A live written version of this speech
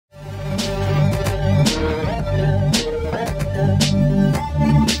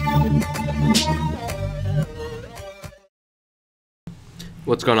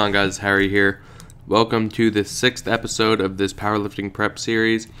What's going on, guys? Harry here. Welcome to the 6th episode of this powerlifting prep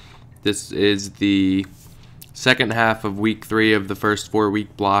series. This is the second half of week 3 of the first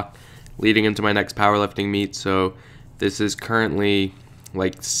 4-week block leading into my next powerlifting meet. So this is currently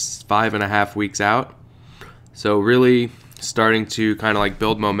like 5.5 weeks out. So really starting to kind of like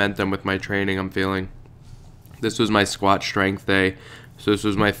build momentum with my training, I'm feeling. This was my squat strength day. So this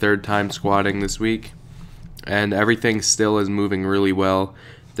was my 3rd time squatting this week. And everything still is moving really well.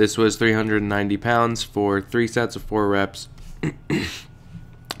 This was 390 pounds for 3 sets of 4 reps.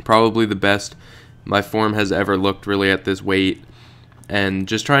 Probably the best my form has ever looked really at this weight. And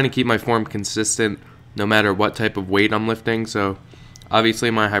just trying to keep my form consistent no matter what type of weight I'm lifting. So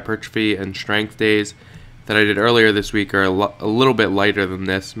obviously my hypertrophy and strength days that I did earlier this week are a little bit lighter than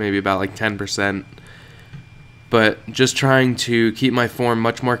this, maybe about like 10%. But just trying to keep my form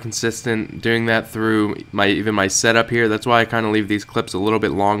much more consistent, doing that through even my setup here. That's why I kind of leave these clips a little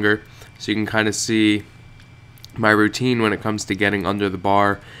bit longer, so you can kind of see my routine when it comes to getting under the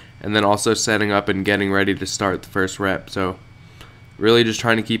bar, and then also setting up and getting ready to start the first rep. So really just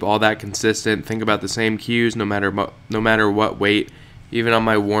trying to keep all that consistent, think about the same cues no matter what weight. Even on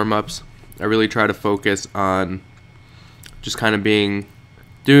my warm-ups, I really try to focus on just kind of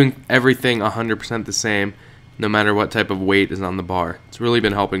doing everything 100% the same, no matter what type of weight is on the bar. It's really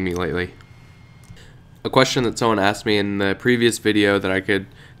been helping me lately. A question that someone asked me in the previous video that I could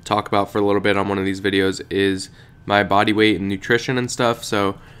talk about for a little bit on one of these videos is my body weight and nutrition and stuff.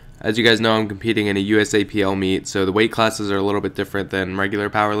 So as you guys know, I'm competing in a USAPL meet, so the weight classes are a little bit different than regular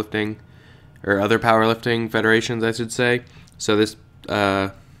powerlifting, or other powerlifting federations, I should say. So this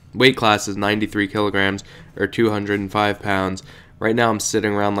weight class is 93 kilograms, or 205 pounds. Right now I'm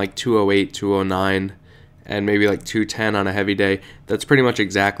sitting around like 208, 209, and maybe like 210 on a heavy day. That's pretty much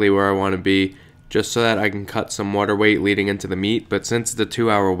exactly where I want to be, just so that I can cut some water weight leading into the meet. But since it's a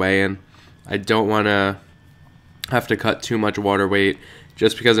 2-hour weigh-in, I don't want to have to cut too much water weight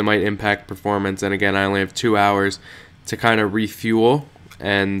just because it might impact performance. And again, I only have 2 hours to kind of refuel,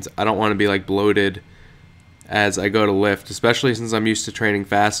 and I don't want to be like bloated as I go to lift, especially since I'm used to training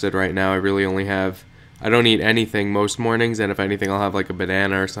fasted right now. I don't eat anything most mornings, and if anything, I'll have like a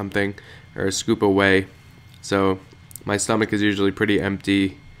banana or something, or a scoop of whey. So my stomach is usually pretty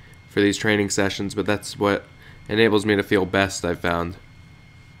empty for these training sessions, but that's what enables me to feel best, I've found.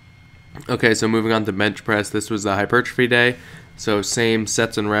 Okay, so moving on to bench press. This was the hypertrophy day. So same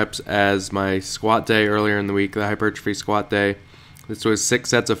sets and reps as my squat day earlier in the week, the hypertrophy squat day. This was 6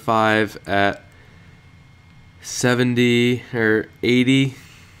 sets of 5 at 70 or 80.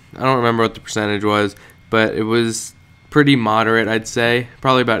 I don't remember what the percentage was, but it was pretty moderate, I'd say.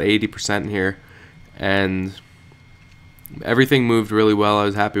 Probably about 80% here. And everything moved really well. I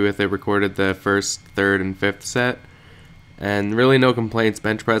was happy with it. Recorded the 1st, 3rd, and 5th set. And really no complaints.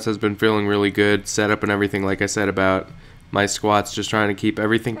 Bench press has been feeling really good. Setup and everything, like I said about my squats, just trying to keep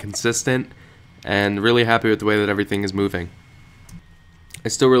everything consistent, and really happy with the way that everything is moving. I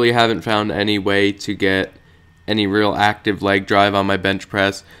still really haven't found any way to get any real active leg drive on my bench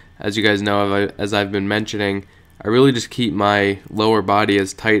press. As you guys know, as I've been mentioning, I really just keep my lower body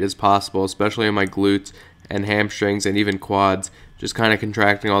as tight as possible, especially in my glutes and hamstrings and even quads, just kind of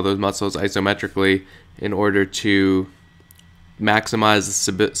contracting all those muscles isometrically in order to maximize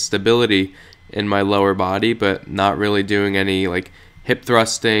the stability in my lower body, but not really doing any like hip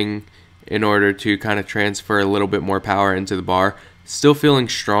thrusting in order to kind of transfer a little bit more power into the bar. Still feeling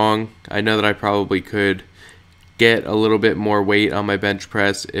strong. I know that I probably could get a little bit more weight on my bench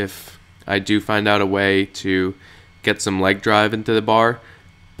press if I do find out a way to get some leg drive into the bar,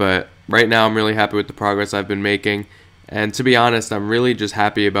 but right now I'm really happy with the progress I've been making. And to be honest, I'm really just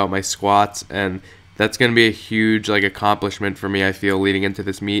happy about my squats, and that's going to be a huge like accomplishment for me, I feel, leading into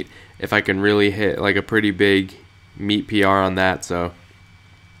this meet, if I can really hit like a pretty big meet PR on that. So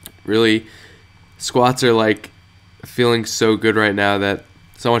really, squats are like feeling so good right now, that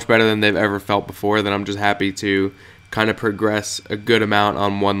so much better than they've ever felt before, that I'm just happy to kind of progress a good amount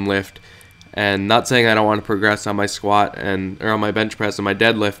on one lift. And not saying I don't want to progress on my squat or on my bench press and my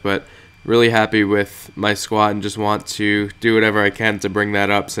deadlift, but really happy with my squat and just want to do whatever I can to bring that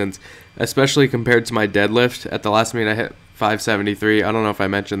up, since especially compared to my deadlift, at the last meet I hit 573. I don't know if I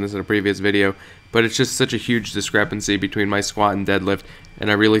mentioned this in a previous video, but it's just such a huge discrepancy between my squat and deadlift,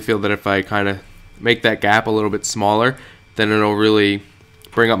 and I really feel that if I kind of make that gap a little bit smaller, then it'll really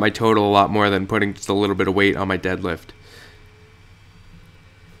bring up my total a lot more than putting just a little bit of weight on my deadlift.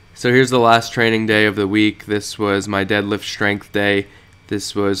 So here's the last training day of the week. This was my deadlift strength day.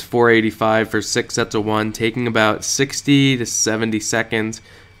 This was 485 for 6 sets of 1, taking about 60 to 70 seconds.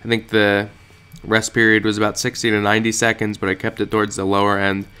 I think the Rest period was about 60 to 90 seconds, but I kept it towards the lower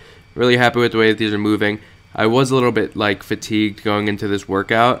end. Really happy with the way that these are moving. I was a little bit like fatigued going into this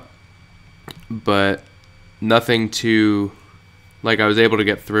workout, but nothing too, like, I was able to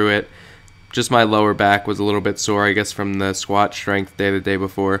get through it. Just my lower back was a little bit sore, I guess, from the squat strength day the day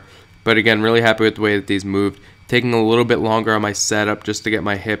before. But again, really happy with the way that these moved. Taking a little bit longer on my setup just to get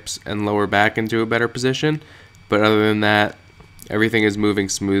my hips and lower back into a better position. But other than that, everything is moving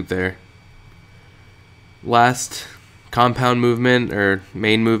smooth there. Last compound movement or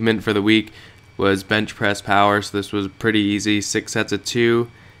main movement for the week was bench press power. So this was pretty easy, 6 sets of 2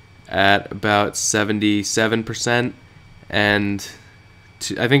 at about 77%, and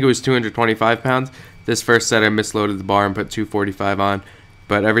I think it was 225 pounds. This first set I misloaded the bar and put 245 on,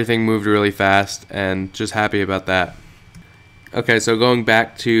 but everything moved really fast and just happy about that. Okay, so going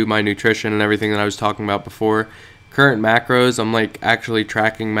back to my nutrition and everything that I was talking about before, current macros, I'm like actually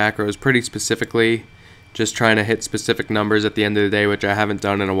tracking macros pretty specifically, just trying to hit specific numbers at the end of the day, which I haven't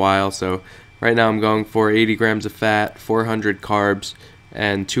done in a while. So right now I'm going for 80 grams of fat, 400 carbs,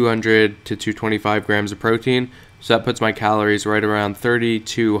 and 200 to 225 grams of protein. So that puts my calories right around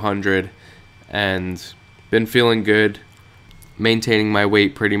 3,200, and been feeling good, maintaining my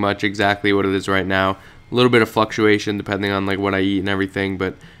weight pretty much exactly what it is right now. A little bit of fluctuation depending on like what I eat and everything,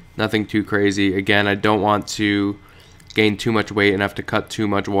 but nothing too crazy. Again, I don't want to gain too much weight and have to cut too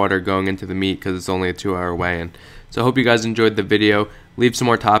much water going into the meet because it's only a 2-hour weigh-in. So I hope you guys enjoyed the video. Leave some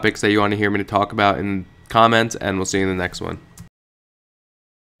more topics that you want to hear me to talk about in comments, and we'll see you in the next one.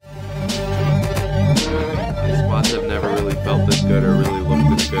 Squats have never really felt this good or really looked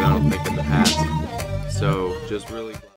this good, I don't think, in the past. So just really